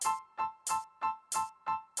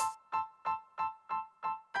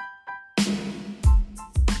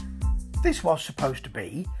this was supposed to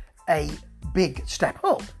be a big step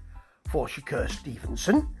up for Shakur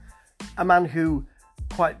Stevenson, a man who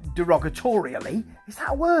quite derogatorially, is that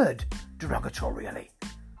a word? Derogatorially?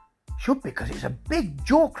 Should be, because it's a big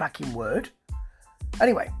jaw-cracking word.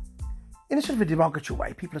 Anyway, in a sort of a derogatory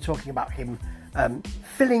way, people are talking about him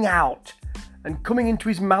filling out and coming into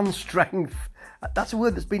his man strength. That's a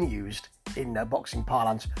word that's been used in boxing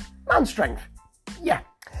parlance. Man strength. Yeah.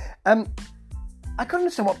 I can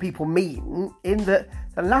understand what people mean in that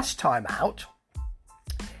the last time out,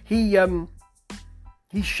 he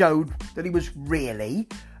showed that he was really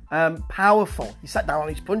powerful. He sat down on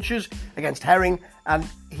his punches against Herring, and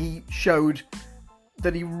he showed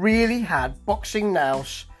that he really had boxing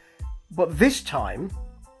nous. But this time,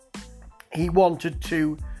 he wanted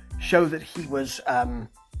to show that he was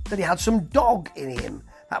that he had some dog in him.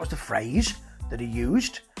 That was the phrase that he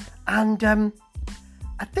used, and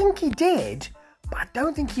I think he did. But I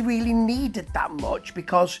don't think he really needed that much,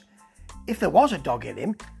 because if there was a dog in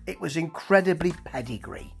him, it was incredibly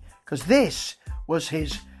pedigree. Because this was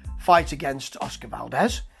his fight against Oscar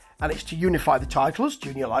Valdez, and it's to unify the titles,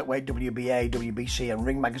 junior lightweight, WBA, WBC and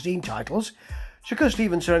Ring Magazine titles. Shakur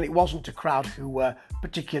Stevenson, and it wasn't a crowd who were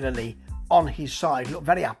particularly on his side. He looked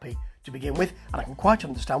very happy to begin with, and I can quite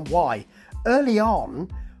understand why. Early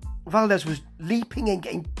on, Valdez was leaping and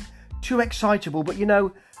getting too excitable, but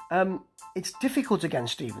it's difficult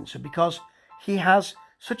against Stevenson because he has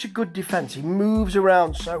such a good defence. He moves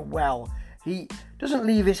around so well. He doesn't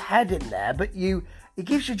leave his head in there, but it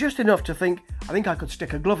gives you just enough to think, I think I could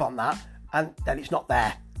stick a glove on that, and then it's not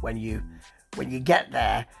there when you get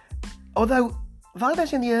there. Although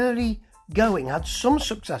Valdez in the early going had some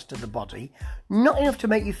success to the body, not enough to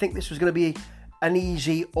make you think this was going to be an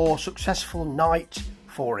easy or successful night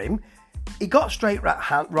for him. He got straight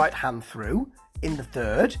right hand through in the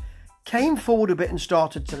third, came forward a bit and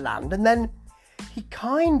started to land, and then he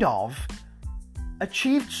kind of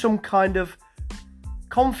achieved some kind of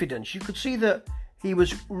confidence. You could see that he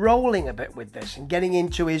was rolling a bit with this and getting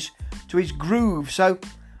into his groove. So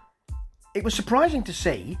it was surprising to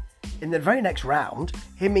see in the very next round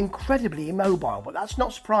him incredibly immobile, but that's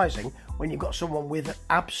not surprising when you've got someone with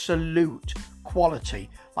absolute quality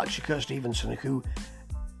like Shakur Stevenson, who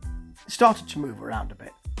started to move around a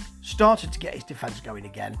bit, started to get his defence going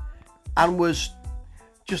again, and was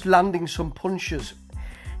just landing some punches.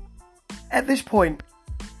 At this point,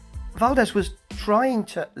 Valdez was trying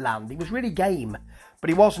to land. He was really game, but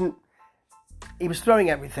he wasn't. He was throwing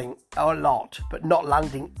everything a lot, but not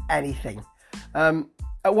landing anything.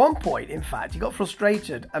 At one point, in fact, he got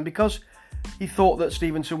frustrated, and because he thought that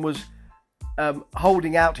Stevenson was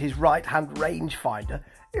holding out his right-hand rangefinder,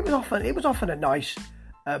 it was often a nice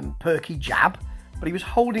perky jab, but he was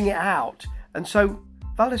holding it out, and so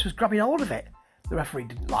Valdez was grabbing hold of it. The referee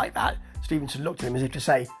didn't like that. Stevenson looked at him as if to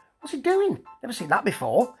say, "What's he doing? Never seen that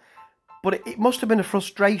before." But it must have been a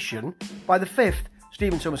frustration. By the fifth,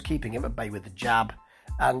 Stevenson was keeping him at bay with the jab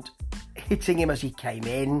and hitting him as he came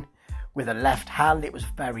in with a left hand. It was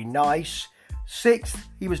very nice. Sixth,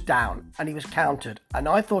 he was down and he was countered. And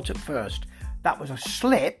I thought at first that was a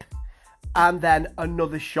slip and then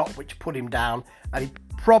another shot which put him down, and he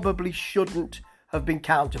probably shouldn't have been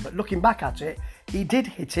countered. But looking back at it, he did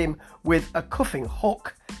hit him with a cuffing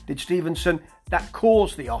hook, did Stevenson, that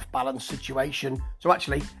caused the off-balance situation. So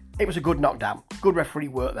actually, it was a good knockdown. Good referee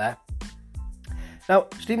work there. Now,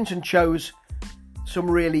 Stevenson chose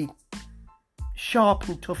some really sharp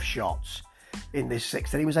and tough shots in this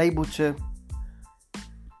sixth, and he was able to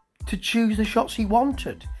choose the shots he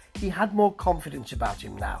wanted. He had more confidence about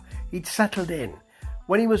him now. He'd settled in.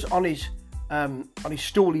 When he was on his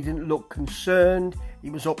stool, he didn't look concerned. He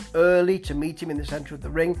was up early to meet him in the centre of the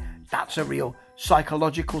ring. That's a real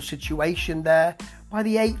psychological situation there. By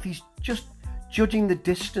the eighth, he's just judging the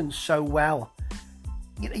distance so well.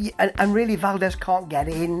 And really, Valdez can't get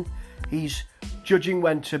in. He's judging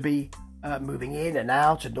when to be moving in and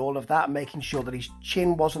out and all of that, making sure that his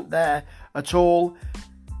chin wasn't there at all.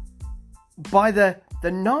 By the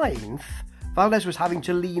ninth, Valdez was having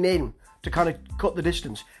to lean in to kind of cut the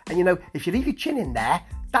distance. And if you leave your chin in there,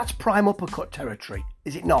 that's prime uppercut territory,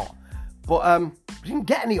 is it not? But he didn't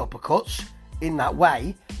get any uppercuts in that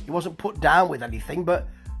way. He wasn't put down with anything, but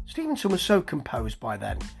Stevenson was so composed by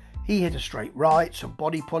then. He hit a straight right, some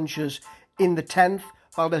body punches. In the 10th,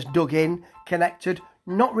 Valdez dug in, connected.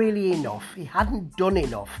 Not really enough. He hadn't done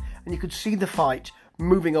enough. And you could see the fight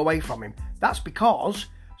moving away from him. That's because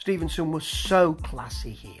Stevenson was so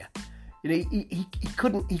classy here. He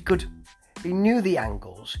knew the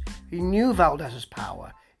angles. He knew Valdez's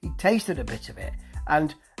power. He tasted a bit of it.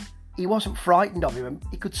 And he wasn't frightened of him.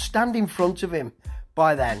 He could stand in front of him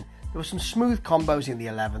by then. There were some smooth combos in the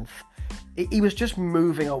 11th. He was just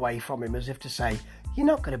moving away from him as if to say, you're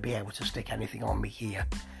not going to be able to stick anything on me here.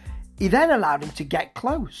 He then allowed him to get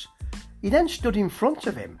close. He then stood in front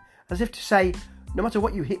of him as if to say, no matter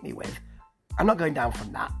what you hit me with, I'm not going down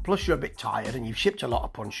from that. Plus you're a bit tired and you've shipped a lot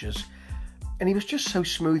of punches. And he was just so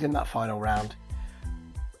smooth in that final round.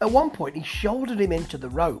 At one point he shouldered him into the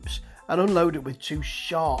ropes and unloaded with 2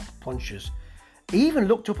 sharp punches. He even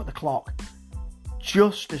looked up at the clock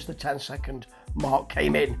just as the 10-second mark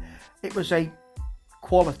came in. It was a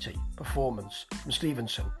quality performance from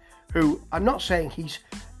Stevenson, who, I'm not saying he's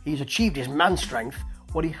achieved his man strength.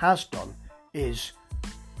 What he has done is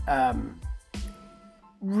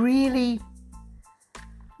really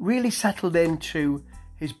settled into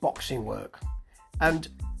his boxing work, and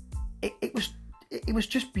it was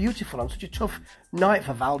just beautiful on such a tough night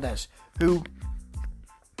for Valdez, who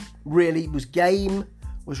really was game,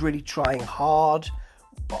 was really trying hard.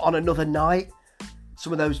 On another night,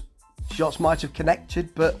 some of those shots might have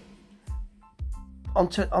connected, but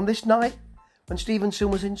on this night, when Stevenson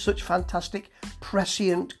was in such fantastic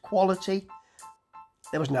prescient quality,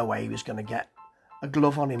 there was no way he was going to get a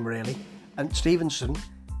glove on him, really. And Stevenson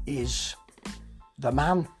is the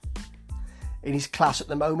man in his class at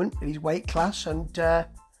the moment, in his weight class, and I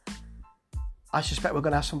suspect we're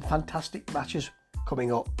going to have some fantastic matches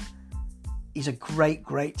coming up. He's a great,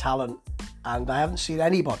 great talent, and I haven't seen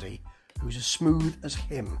anybody who's as smooth as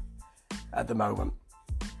him at the moment.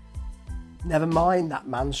 Never mind that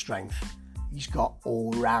man strength, he's got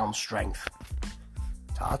all-round strength.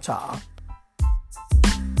 Ta-ta.